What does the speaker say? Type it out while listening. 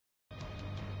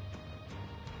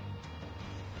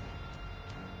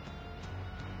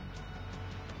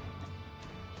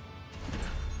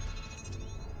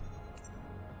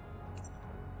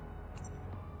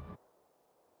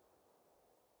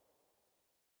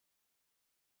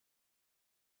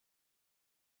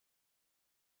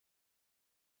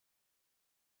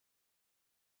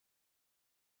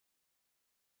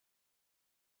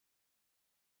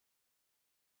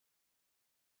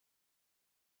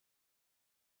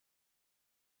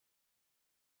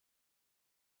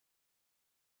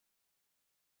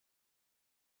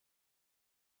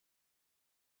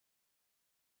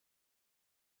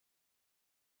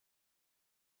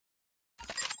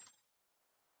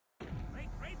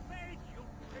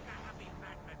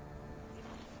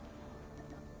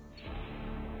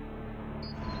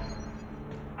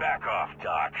Back off,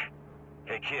 Doc.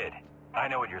 Hey, kid, I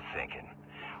know what you're thinking.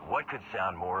 What could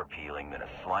sound more appealing than a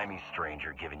slimy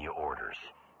stranger giving you orders?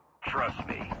 Trust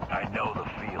me, I know the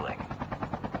feeling.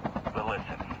 But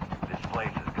listen, this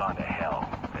place has gone to hell.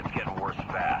 It's getting worse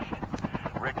fast.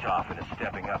 Richtofen is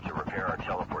stepping up to repair our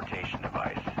teleportation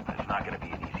device. It's not going to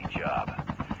be an easy job.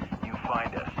 You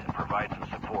find us and provide some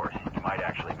support, you might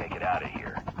actually make it out of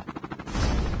here.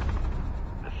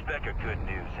 The speck of good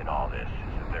news in all this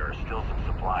is that there are still some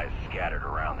supplies scattered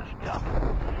around this dump.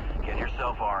 Get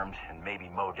yourself armed and maybe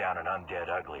mow down an undead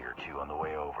ugly or two on the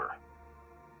way over.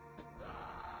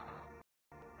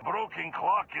 Broken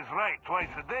clock is right twice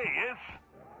a day, yes?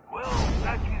 Well,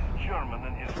 that is German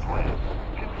in his plan.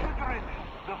 Consider it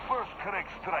the first correct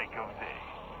strike of day.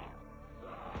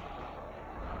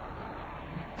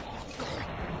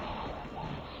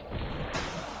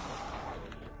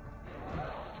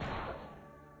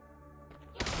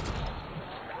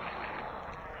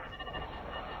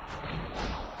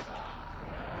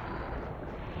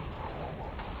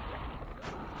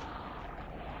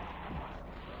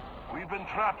 We've been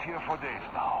trapped here for days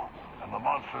now, and the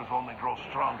monsters only grow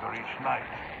stronger each night.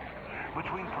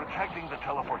 Between protecting the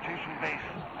teleportation base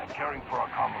and caring for our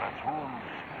comrades' wounds,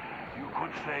 you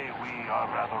could say we are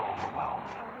rather overwhelmed.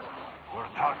 We're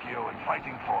Takio in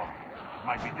fighting form. It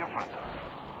might be different,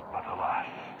 but alas.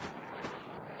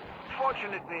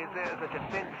 Fortunately, there's a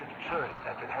defensive turret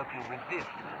that will help you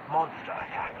resist monster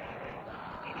attacks.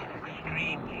 It is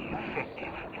extremely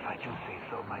effective, if I do say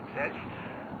so myself.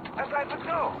 As I would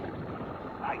know.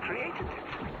 I created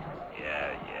it.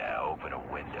 Yeah, open a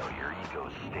window. Your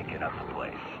ego's stinking up the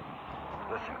place.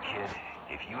 Listen, kid,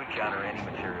 if you encounter any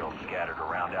materials scattered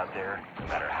around out there, no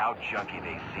matter how junky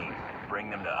they seem,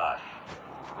 bring them to us.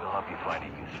 We'll help you find a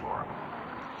use for them.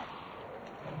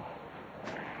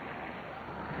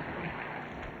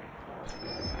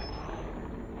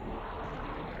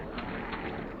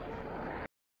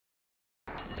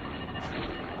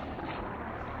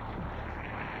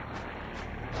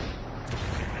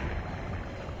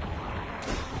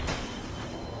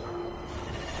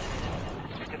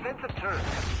 Defensive turrets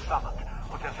can be summoned,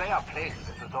 but if they are placed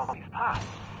as a zombie's path,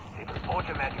 they will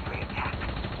automatically attack.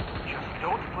 Just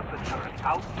don't put the turret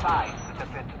outside the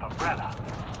defensive umbrella.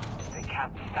 They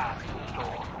can't stand the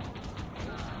storm.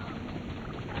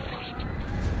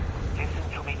 Listen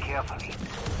to me carefully.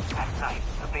 At night,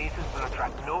 the bases will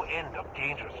attract no end of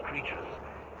dangerous creatures.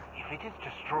 If it is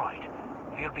destroyed,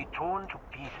 they'll be torn to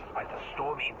pieces by the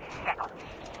storm in seconds.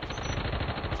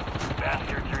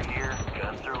 Bastards are here,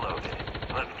 guns are loaded.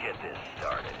 Let's get this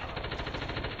started.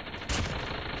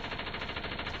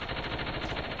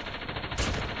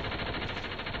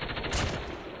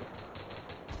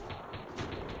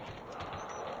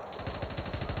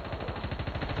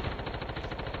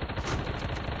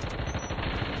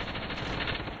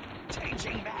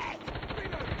 Changing back!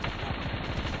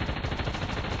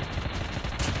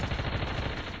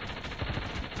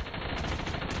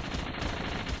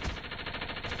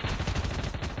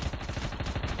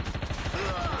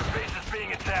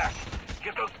 Being attacked.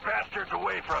 Get those bastards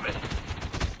away from it.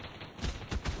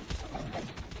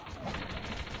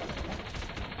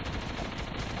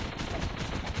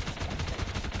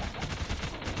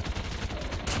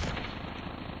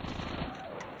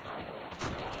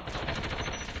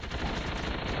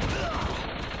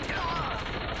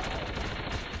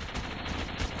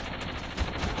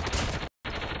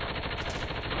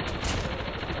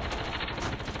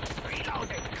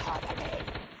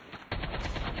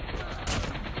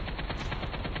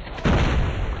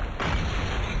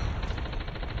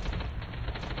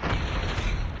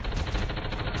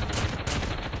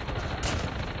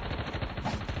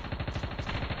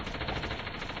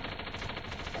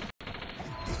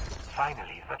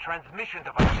 Finally, the transmission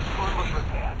device is almost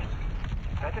repaired.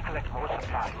 Better collect more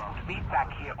supplies and meet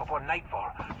back here before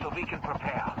nightfall so we can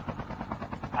prepare.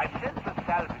 I've sent the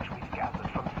salvage we've gathered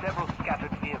from several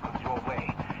scattered vehicles your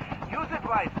way. Use it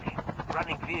wisely.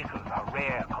 Running vehicles are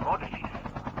rare commodities.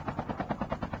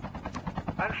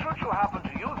 And should you happen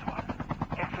to use one,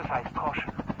 exercise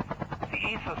caution. The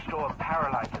ether storm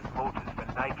paralyzes motors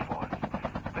when night falls,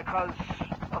 because,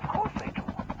 of course they do.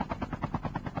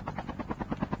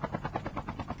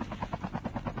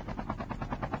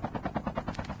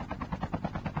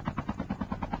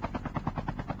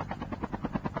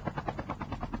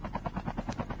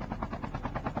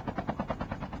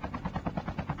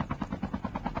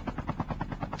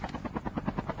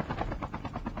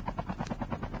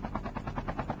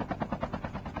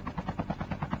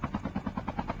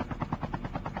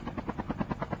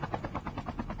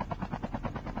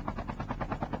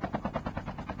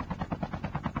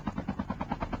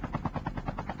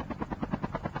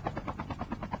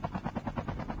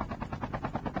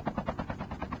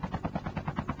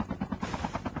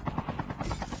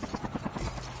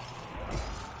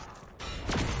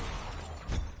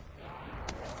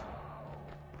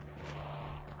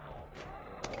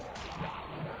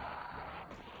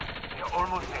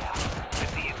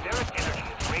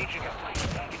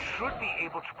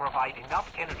 able to provide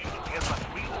enough energy to help us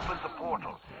reopen the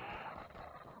portal.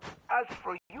 As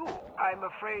for you, I'm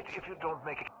afraid if you don't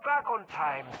make it back on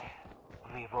time,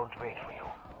 we won't wait for you.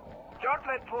 Don't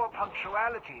let poor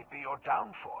punctuality be your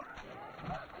downfall.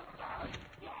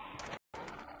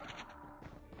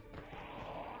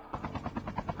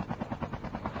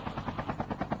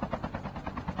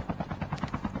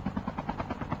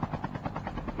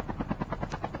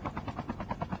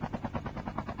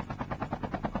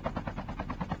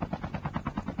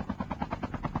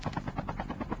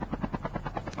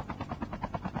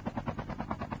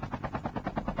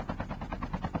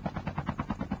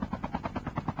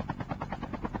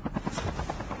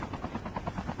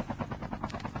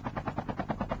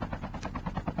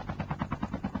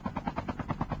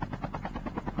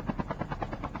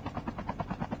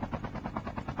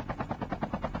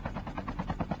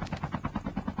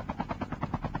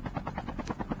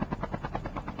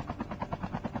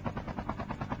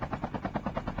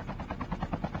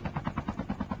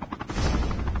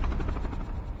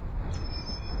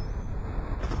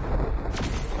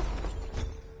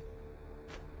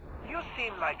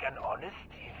 Like an honest,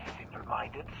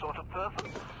 simple-minded sort of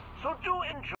person. So do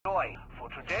enjoy. For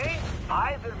today,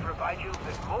 I will provide you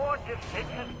with more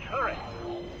defensive turrets.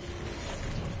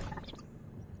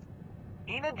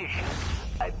 In addition,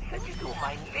 I've sent you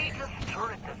my latest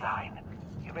turret design.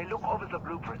 You may look over the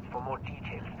blueprints for more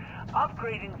details.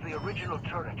 Upgrading the original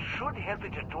turret should help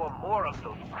it endure more of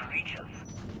those creatures.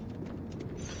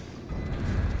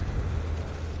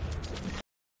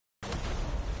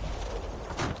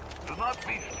 Not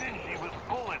be stingy with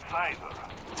bullets either.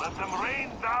 Let them rain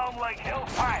down like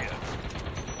hellfire.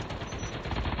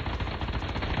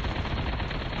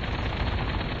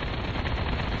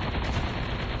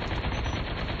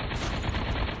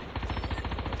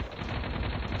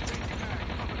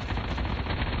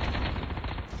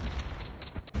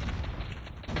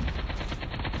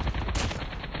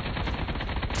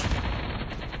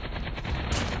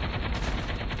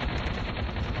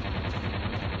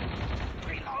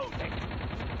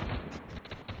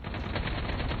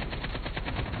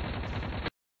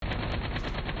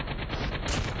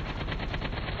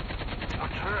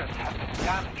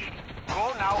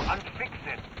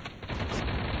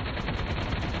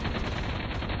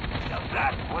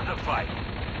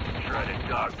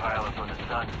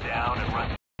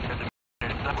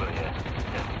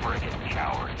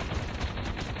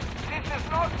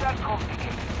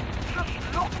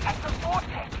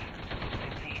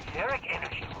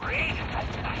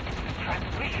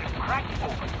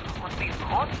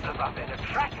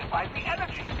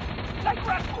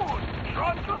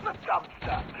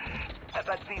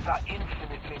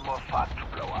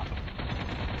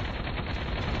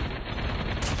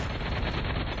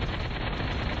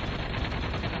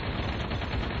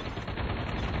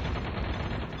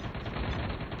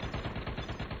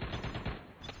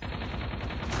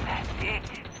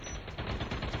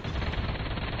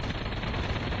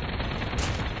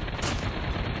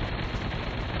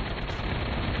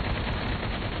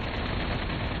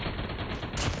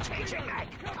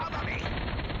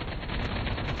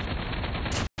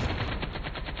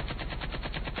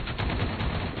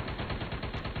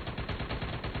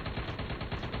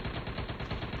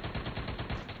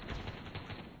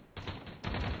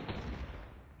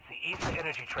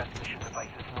 Energy transmission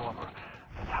device is normal.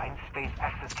 The time-space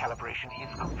axis calibration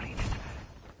is completed.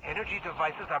 Energy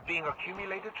devices are being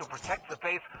accumulated to protect the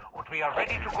base, and we are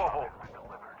ready to go home.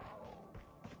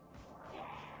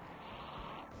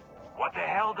 What the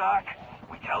hell, Doc?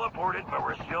 We teleported, but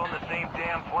we're still in the same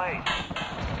damn place.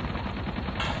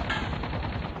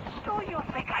 Do you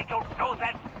think I don't know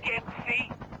that,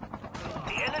 MC?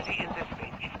 The energy in this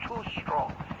base is too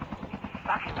strong. It's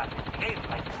sucking us in place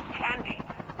like candy.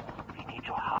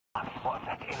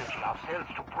 That energy ourselves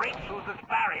to break through this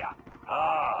barrier.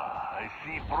 Ah, I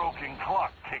see broken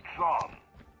clock ticks on.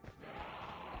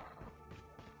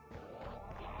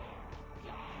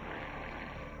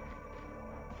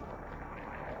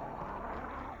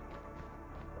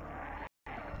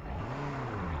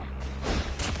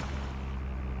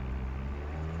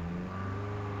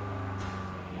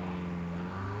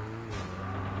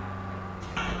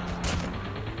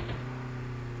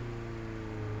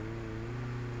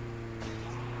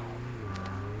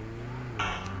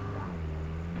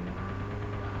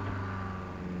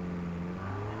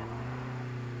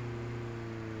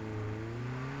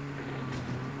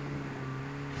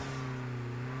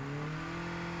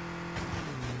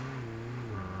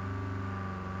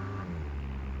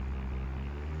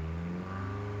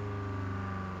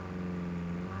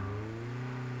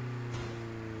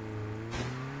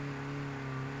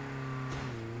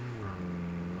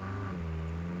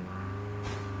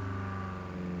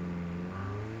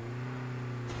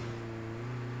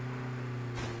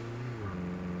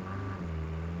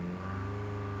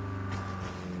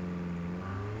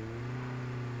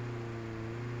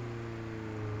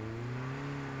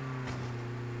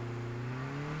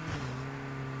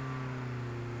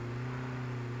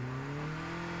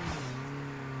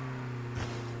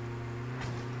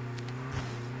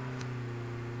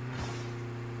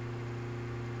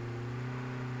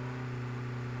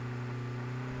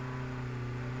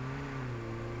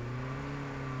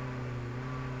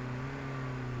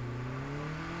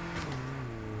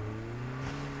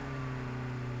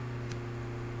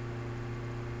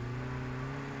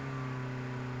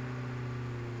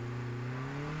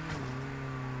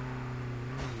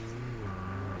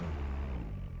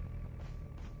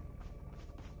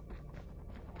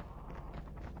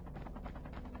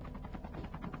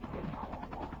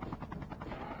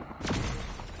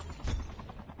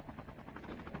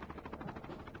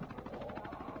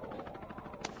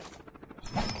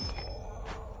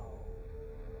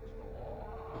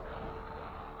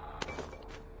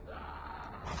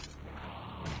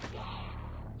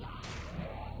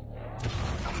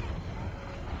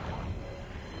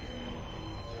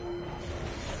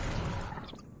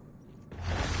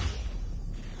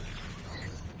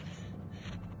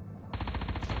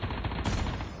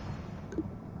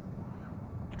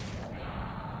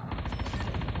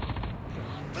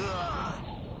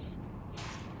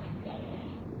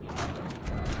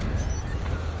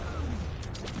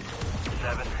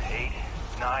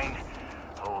 behind?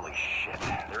 Holy shit.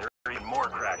 There are even more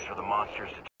cracks for the monsters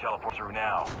to teleport through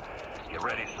now. Get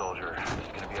ready, soldier. This is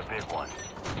gonna be a big one.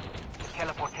 The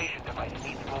teleportation device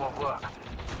needs more work.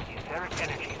 The etheric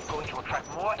energy is going to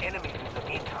attract more enemies in the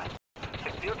meantime.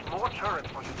 They've built more turrets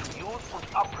for you to use and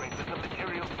upgrade with the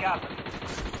materials gathered.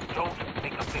 Don't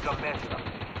make a bigger mess of this.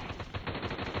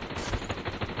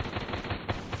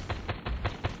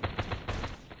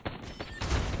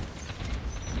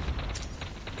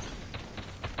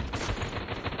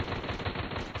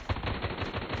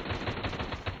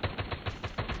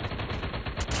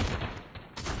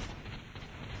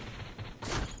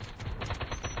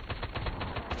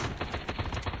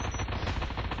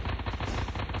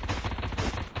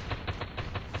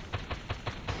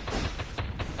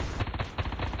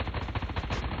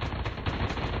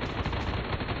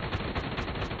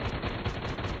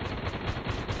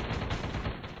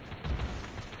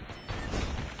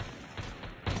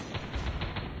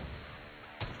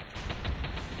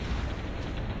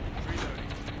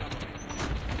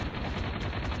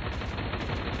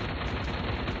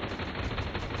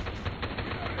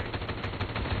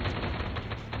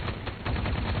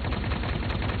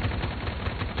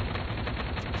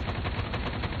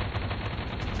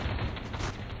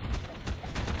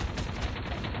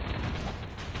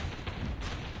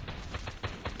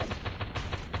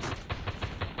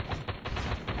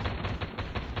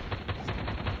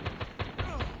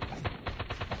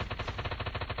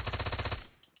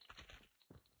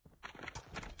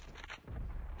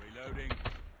 Reloading.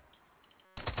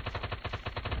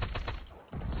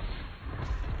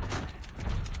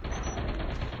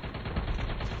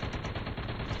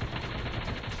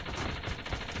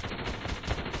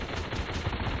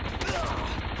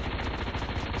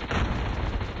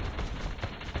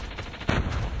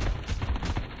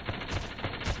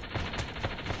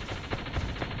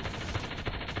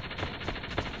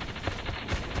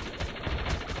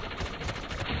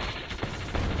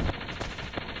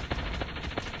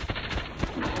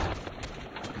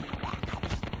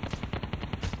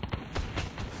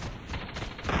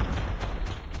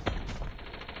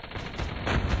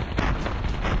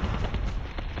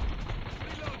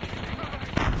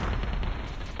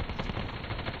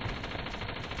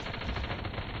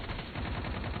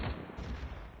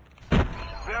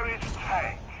 Where is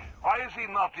Tank? Why is he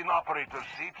not in operator's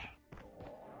seat?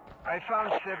 I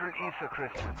found several ether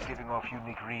crystals giving off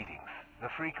unique readings. The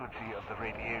frequency of the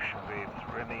radiation waves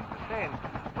remains the same,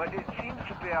 but it seems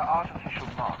to bear artificial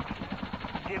marks.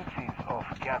 Dempsey's off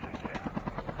gathering there.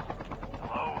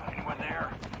 Hello? Anyone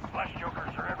there? Flesh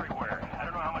jokers are everywhere. I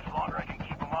don't know how much longer I can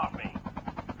keep them off me.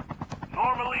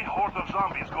 Normally, hordes of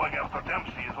zombies going after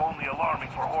Dempsey is only alarming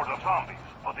for hordes of zombies,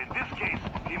 but in this case,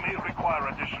 he may require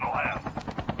additional hands.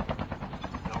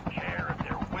 Don't care if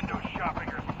they're window shopping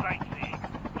or sightseeing.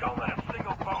 Don't let a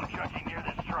single bone junkie near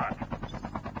this truck.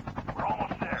 We're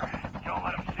almost there. Don't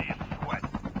let them see us sweat.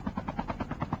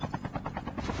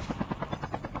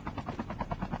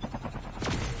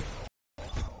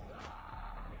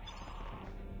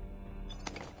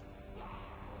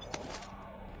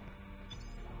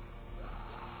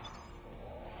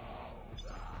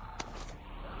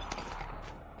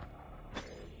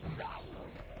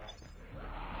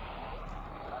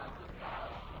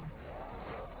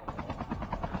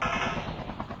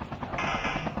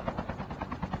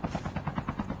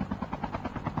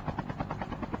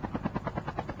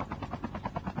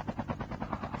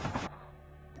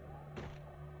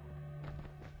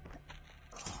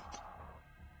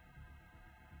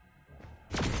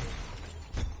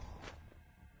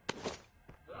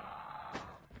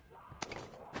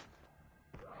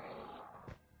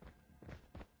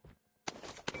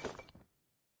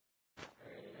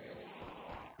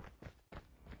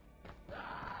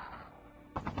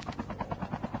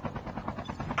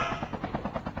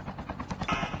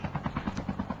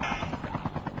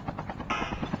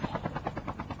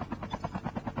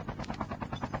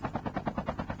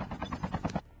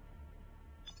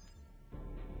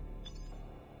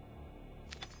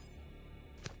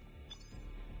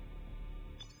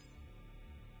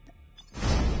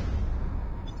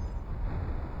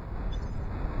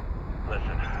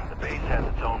 Listen, the base has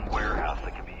its own warehouse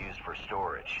that can be used for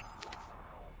storage.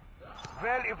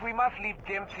 Well, if we must leave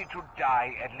Dempsey to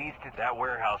die, at least That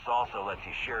warehouse also lets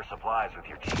you share supplies with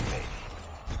your teammates.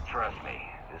 Trust me,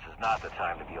 this is not the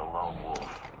time to be a lone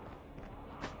wolf.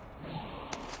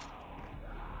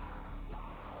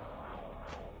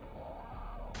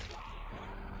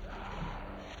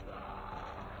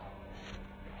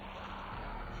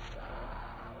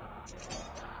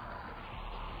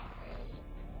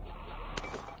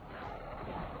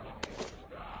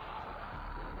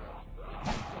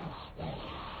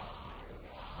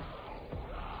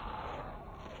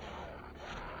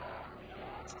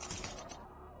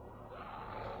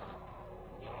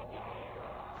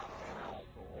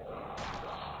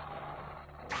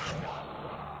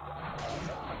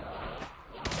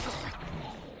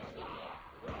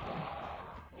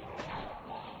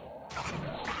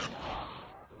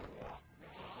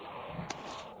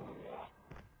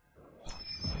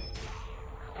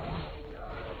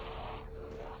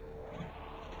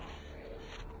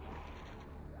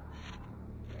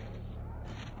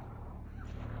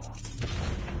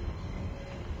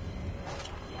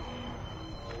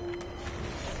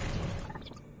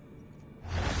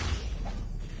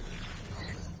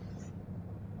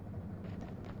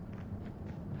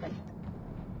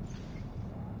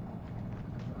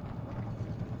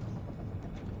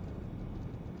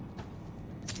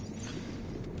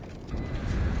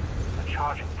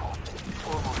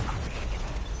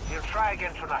 try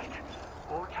again tonight.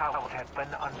 Old towers have been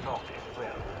unlocked as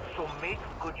well, so make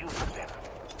good use of them.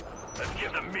 Let's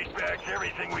give the meatbags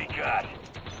everything we got.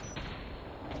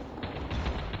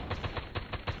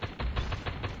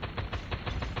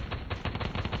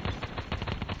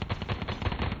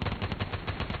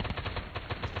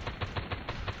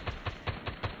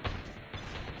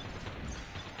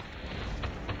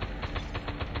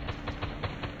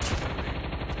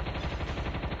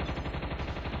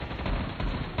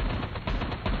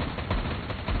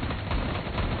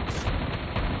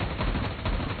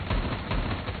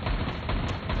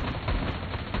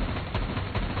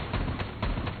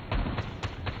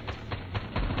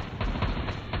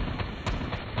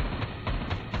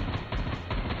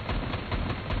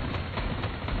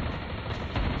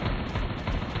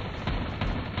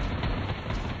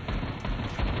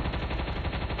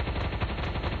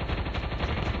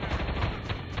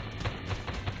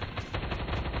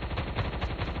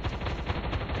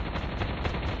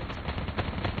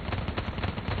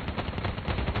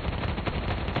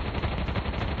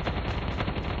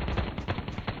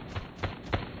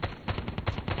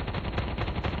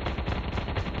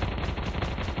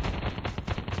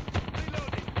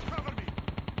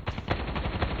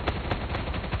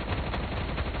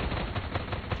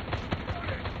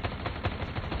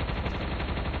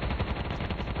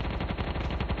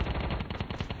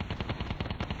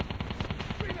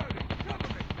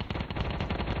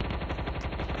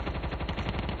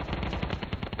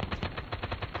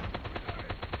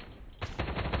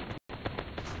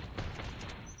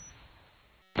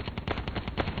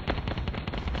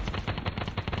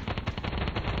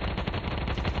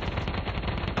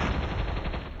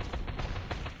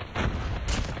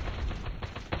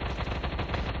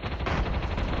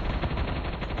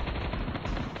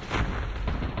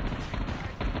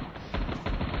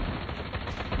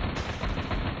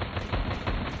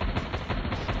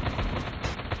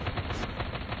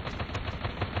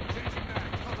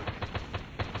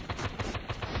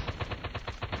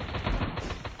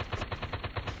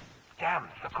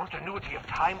 Continuity of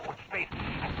time and space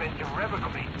has been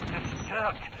irrevocably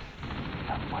disturbed.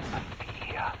 Someone must be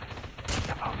here.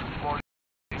 About to fall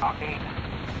arcane.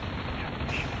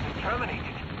 Transmission has been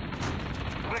terminated.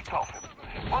 Richthoff,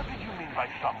 what did you mean by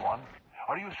someone?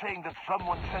 Are you saying that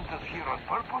someone sent us here on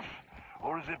purpose?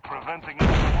 Or is it preventing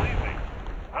us from leaving?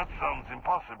 That sounds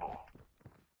impossible.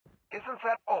 Isn't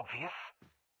that obvious?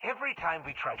 Every time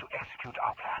we try to execute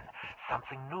our plan,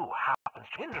 something new happens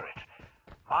to hinder it.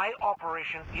 My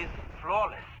operation is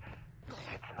flawless.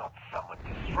 If it's not someone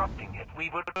disrupting it, we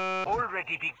would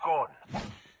already be gone.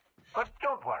 But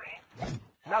don't worry.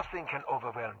 Nothing can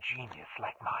overwhelm genius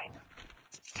like mine.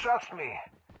 Trust me,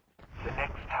 the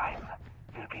next time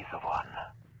will be the one.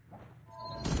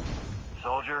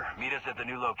 Soldier, meet us at the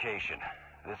new location.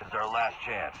 This is our last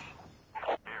chance.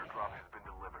 Airdrop has been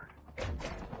delivered.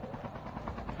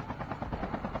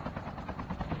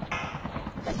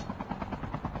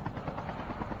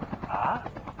 Huh?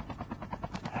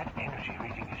 That energy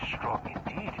reading is strong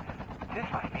indeed. This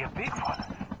must be a big one.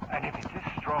 And if it's this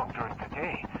strong during the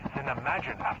day, then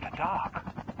imagine after dark.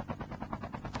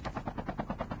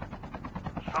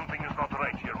 Something is not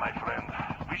right here, my friend.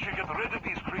 We should get rid of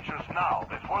these creatures now,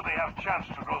 before they have chance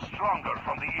to grow stronger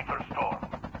from the ether storm.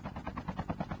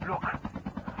 Look,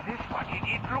 this one,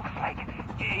 it looks like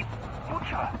a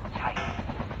butcher type.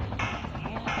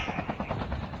 Interesting.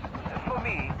 For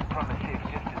me, from a safe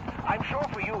distance, I'm sure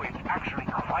for you it's actually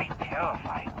quite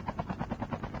terrifying.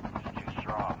 It's too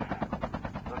strong.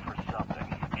 Look for something,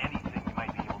 anything you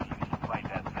might be able to use to fight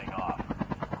that thing off.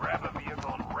 Grab a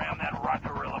vehicle and ram that rock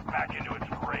gorilla back into its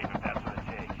grave if that's what it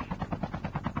takes.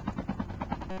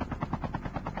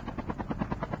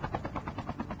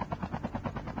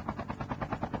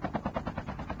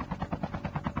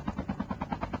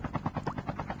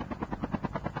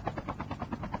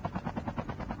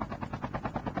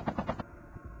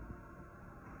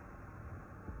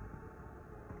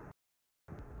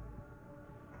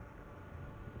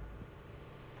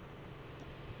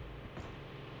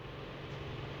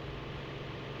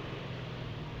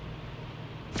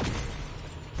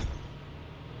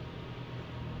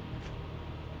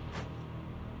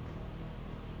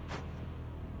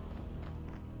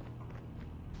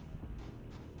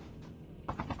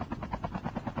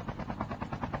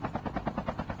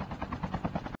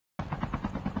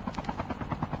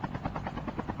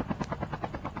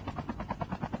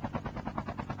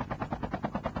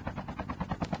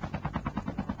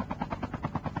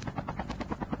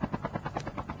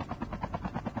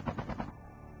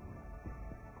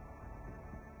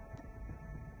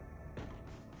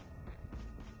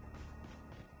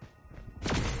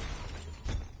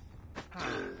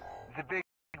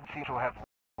 to have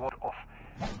ward off.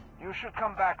 You should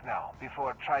come back now,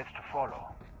 before it tries to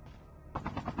follow.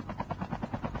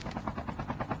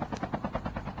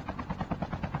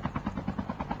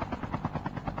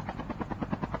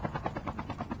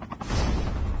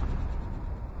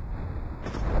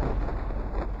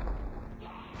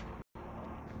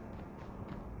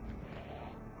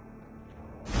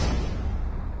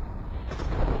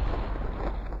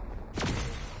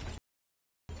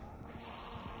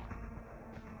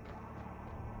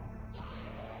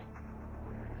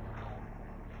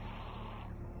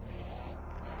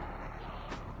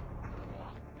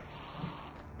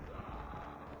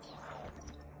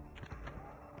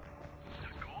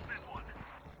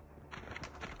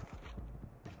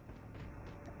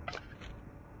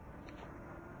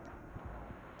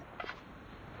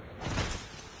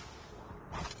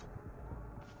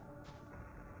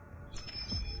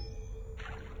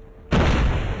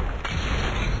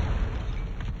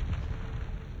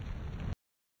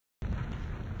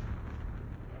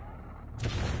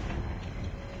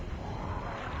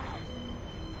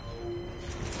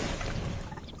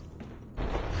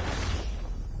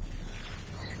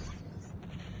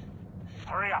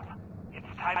 Hurry up! It's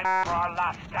time for our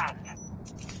last stand!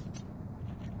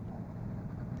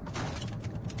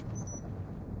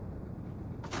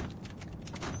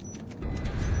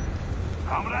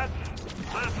 Comrades,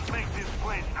 let's make this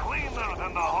place cleaner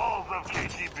than the halls of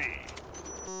KGB.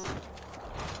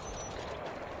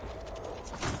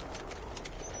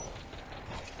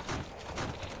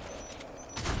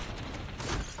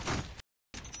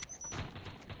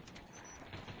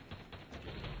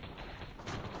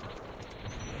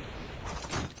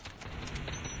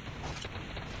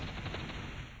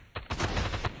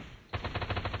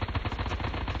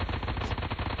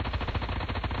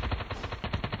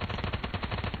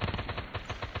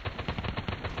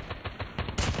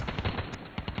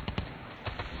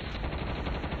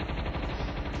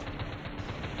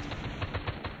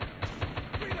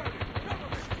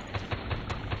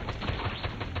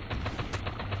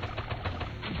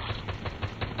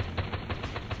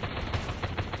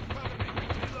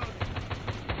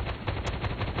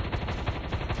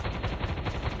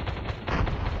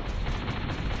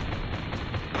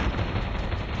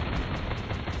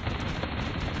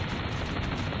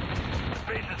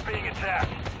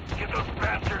 Get those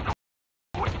bastards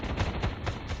away!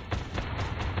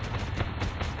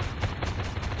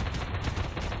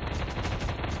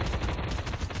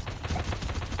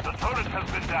 The turret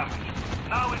has been damaged.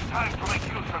 Now it's time to make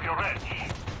use of your edge.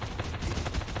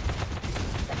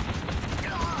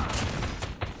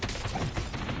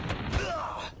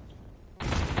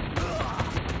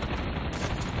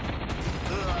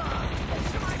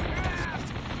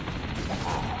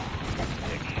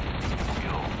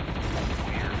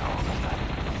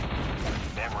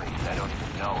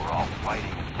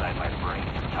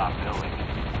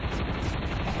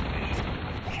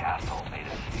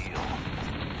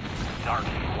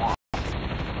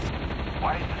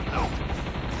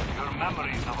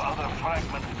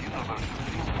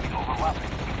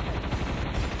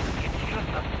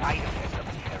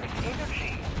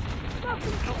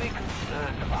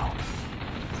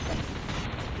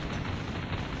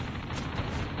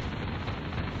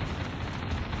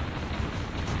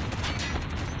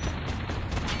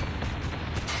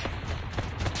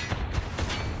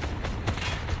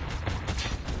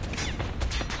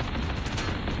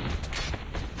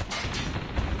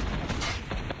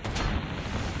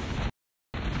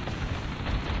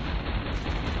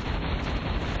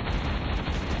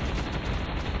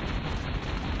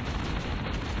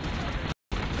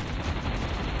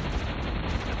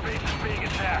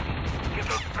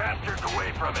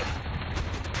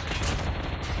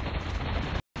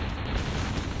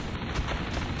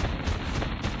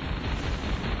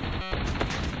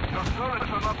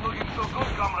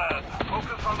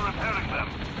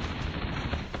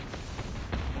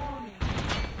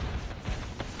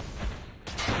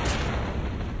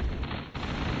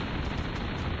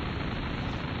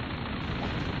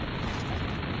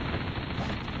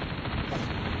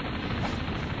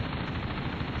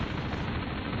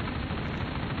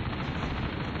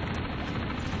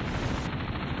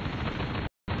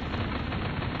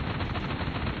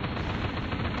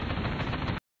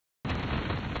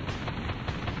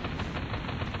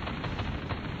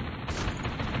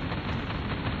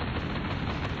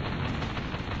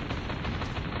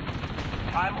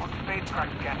 Time on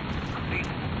spacecraft scanning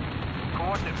completed.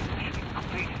 Coordinate positioning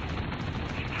completed.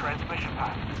 Transmission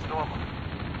path normal.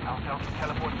 Countdown to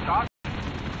teleport start.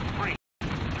 3,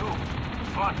 2,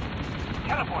 1.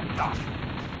 Teleport start.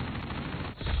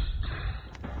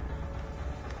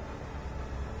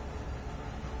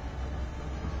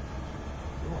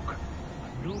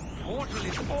 Portal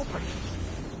is open.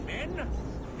 Men,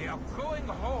 they are going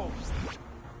home.